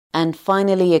And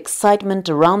finally, excitement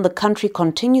around the country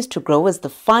continues to grow as the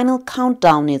final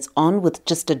countdown is on, with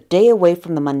just a day away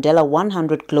from the Mandela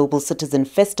 100 Global Citizen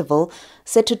Festival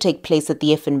set to take place at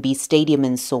the FNB Stadium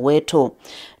in Soweto.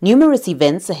 Numerous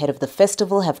events ahead of the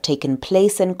festival have taken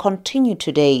place and continue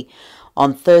today.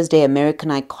 On Thursday, American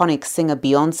iconic singer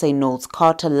Beyonce Knowles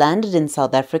Carter landed in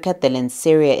South Africa at the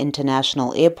Lanseria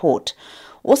International Airport.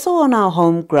 Also on our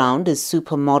home ground is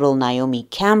supermodel Naomi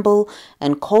Campbell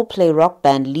and Coldplay rock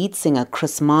band lead singer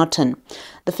Chris Martin.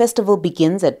 The festival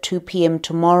begins at 2 p.m.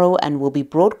 tomorrow and will be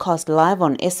broadcast live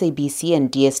on SABC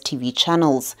and DSTV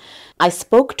channels. I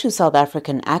spoke to South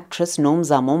African actress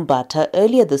Nomzamo Mbatha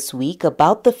earlier this week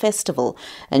about the festival,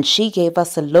 and she gave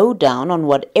us a lowdown on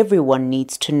what everyone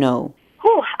needs to know.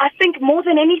 I think more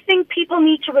than anything, people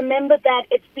need to remember that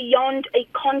it's beyond a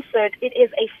concert. It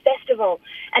is a festival.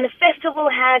 And a festival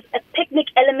has a picnic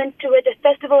element to it. A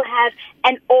festival has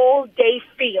an all-day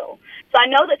feel. So I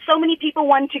know that so many people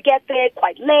want to get there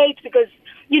quite late because,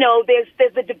 you know, there's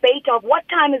the debate of what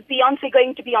time is Beyonce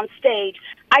going to be on stage.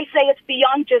 I say it's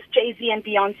beyond just Jay-Z and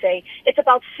Beyonce. It's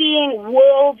about seeing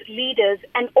world leaders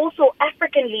and also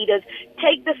African leaders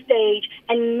take the stage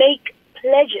and make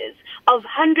pledges of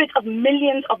hundreds of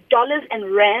millions of dollars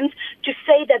and rands to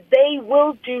say that there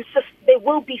will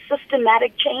be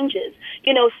systematic changes.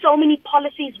 You know, so many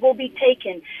policies will be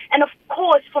taken. And of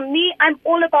course, for me, I'm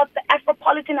all about the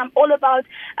Afropolitan. I'm all about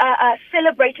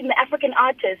celebrating the African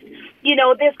artists. You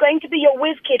know, there's going to be a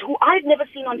whiz kid who I've never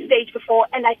seen on stage before,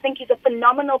 and I think he's a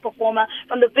phenomenal performer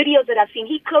from the videos that I've seen.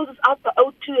 He closes out the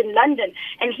O2 in London,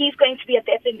 and he's going to be at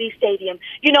the FNB Stadium.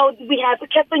 You know, we have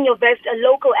Katleho, a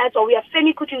local as well. We have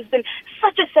Sekhotho, who's been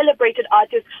such a celebrated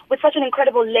artist with such an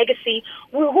incredible legacy.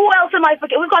 Who else am I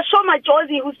forgetting? We've got My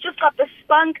Josie, who's just got the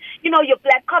spunk. You know, your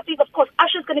Black Coffees, of course.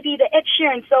 Usher's going to be the Ed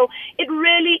Sheeran. So it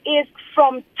really is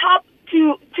from top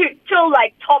to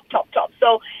like top.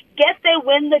 So get there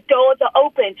when the doors are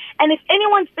open. And if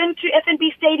anyone's been to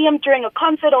FNB Stadium during a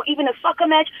concert or even a soccer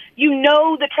match, you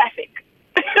know the traffic.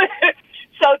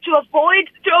 So to avoid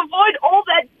all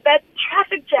that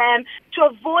traffic jam, to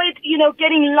avoid, you know,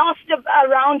 getting lost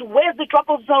around where's the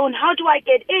drop-off zone, how do I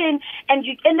get in, and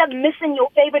you end up missing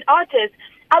your favorite artist,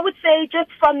 I would say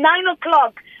just from 9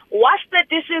 o'clock, wash the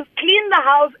dishes, clean the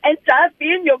house, and just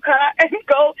be in your car and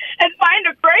go and find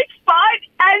a great spot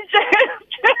and just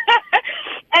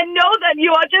and know that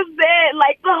you are just there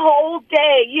like the whole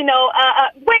day. You know,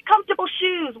 wear comfortable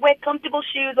shoes.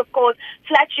 Of course,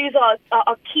 flat shoes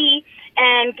are key.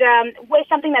 And wear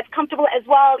something that's comfortable as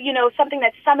well, you know, something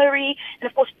that's summery, and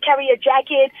of course carry a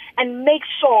jacket, and make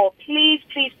sure, please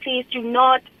do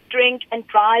not drink and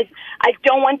drive. I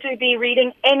don't want to be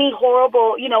reading any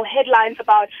horrible, you know, headlines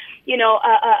about, you know,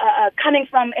 coming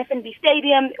from FNB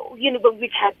Stadium. You know,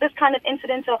 we've had this kind of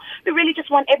incident, so we really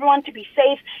just want everyone to be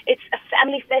safe. It's a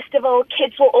family festival.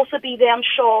 Kids will also be there, I'm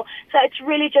sure. So it's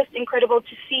really just incredible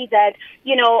to see that,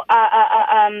 you know,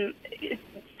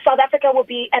 South Africa will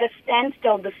be at a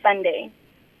standstill this Sunday.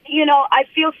 You know, I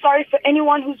feel sorry for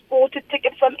anyone who's bought a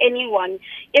ticket from anyone.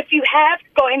 If you have,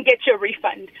 go and get your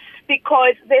refund,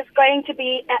 because there's going to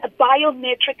be a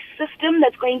biometric system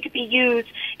that's going to be used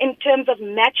in terms of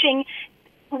matching.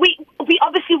 We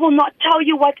obviously will not tell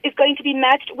you what is going to be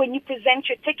matched when you present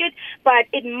your ticket, but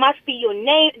it must be your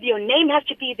name. Your name has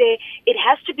to be there. It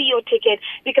has to be your ticket,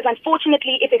 because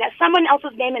unfortunately, if it has someone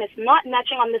else's name and it's not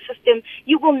matching on the system,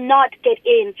 you will not get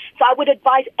in. So I would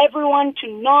advise everyone to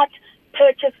not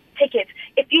purchase tickets.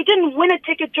 If you didn't win a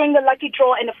ticket during the lucky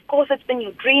draw, and of course it's been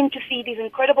your dream to see these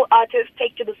incredible artists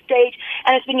take to the stage,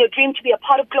 and it's been your dream to be a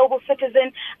part of Global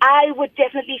Citizen, I would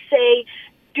definitely say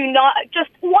do not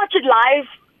just watch it live.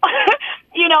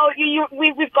 You know,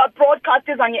 we've got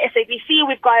broadcasters on your SABC,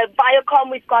 we've got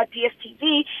Viacom, we've got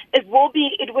DSTV. It will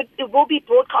be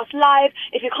broadcast live.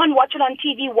 If you can't watch it on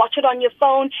TV, watch it on your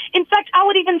phone. In fact, I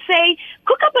would even say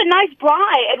cook up a nice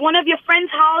braai at one of your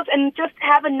friend's house and just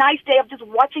have a nice day of just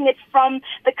watching it from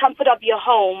the comfort of your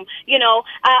home. You know,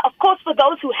 of course, for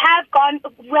those who have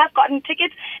gotten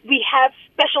tickets, we have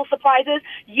special surprises.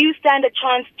 You stand a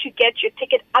chance to get your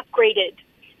ticket upgraded.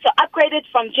 So upgraded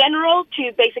from general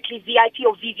to basically VIP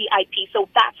or VVIP. So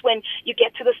that's when you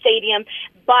get to the stadium,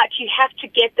 but you have to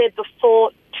get there before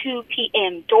 2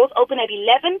 p.m. Doors open at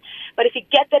 11, but if you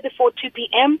get there before 2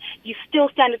 p.m., you still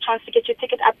stand a chance to get your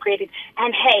ticket upgraded.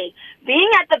 And hey, being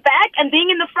at the back and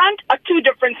being in the front are two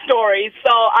different stories.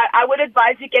 So I would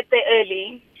advise you get there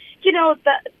early. You know,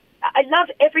 I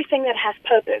love everything that has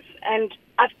purpose, and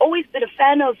I've always been a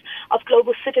fan of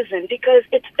Global Citizen because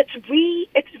it's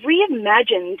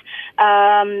reimagined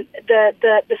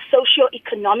the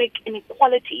socio-economic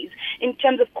inequalities in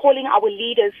terms of calling our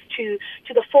leaders to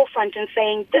the forefront and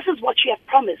saying, this is what you have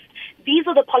promised. These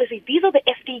are the policies. These are the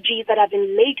SDGs that have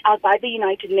been laid out by the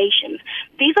United Nations.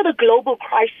 These are the global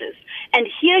crises. And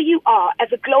here you are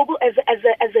as a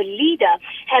leader,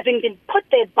 having been put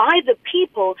there by the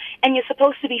people, and you're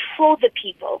supposed to be for the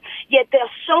people. Yet there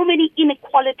are so many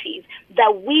inequalities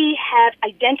that we have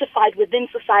identified within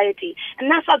society. And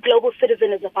that's what Global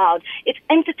Citizen is about. It's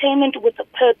entertainment with a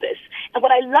purpose. And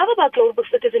what I love about Global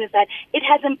Citizen is that it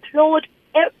has implored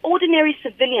ordinary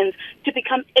civilians to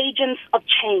become agents of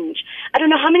change. I don't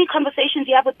know how many conversations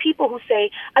you have with people who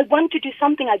say, I want to do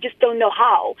something, I just don't know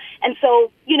how. And so,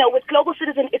 with Global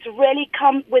Citizen, it's really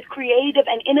come with creative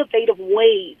and innovative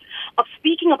ways of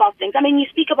speaking about things. I mean, you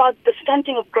speak about the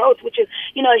stunting of growth, which is,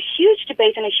 a huge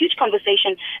debate and a huge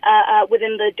conversation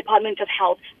within the Department of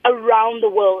Health around the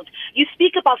world. You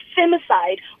speak about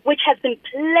femicide, which has been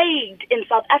plagued in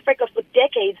South Africa for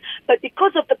decades, but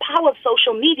because of the power of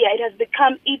social media, it has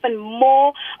become even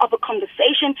more of a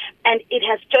conversation, and it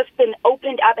has just been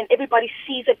opened up, and everybody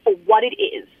sees it for what it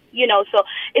is. So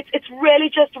it's really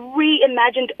just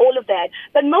reimagined all of that.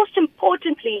 But most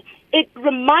importantly, it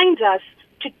reminds us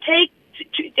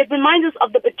it reminds us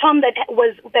of the baton that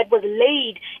was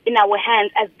laid in our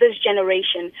hands as this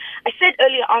generation. I said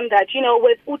earlier on that,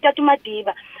 with Utatu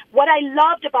Madiba, what I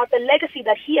loved about the legacy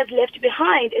that he has left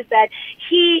behind is that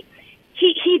he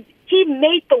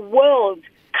made the world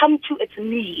come to its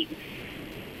knees.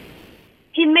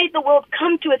 He made the world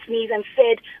come to its knees and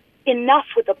said, enough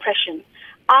with oppression.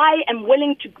 I am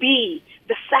willing to be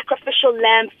the sacrificial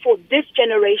lamb for this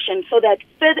generation so that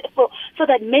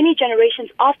many generations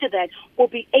after that will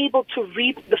be able to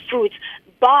reap the fruits,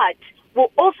 but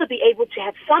will also be able to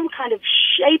have some kind of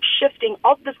shape-shifting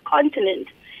of this continent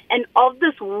and of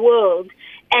this world.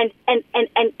 And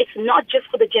it's not just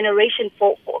for the generation,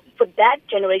 for that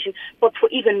generation, but for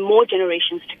even more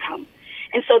generations to come.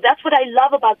 And so that's what I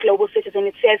love about Global Citizen.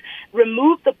 It says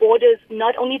remove the borders,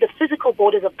 not only the physical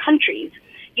borders of countries,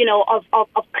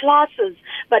 of classes,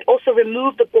 but also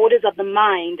remove the borders of the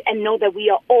mind and know that we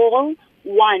are all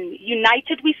one.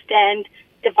 United we stand,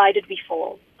 divided we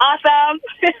fall. Awesome.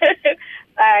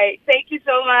 Bye. Thank you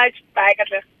so much. Bye,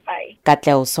 Katleho. Bye.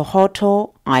 Katleho,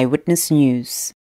 Sekhotho, Eyewitness News.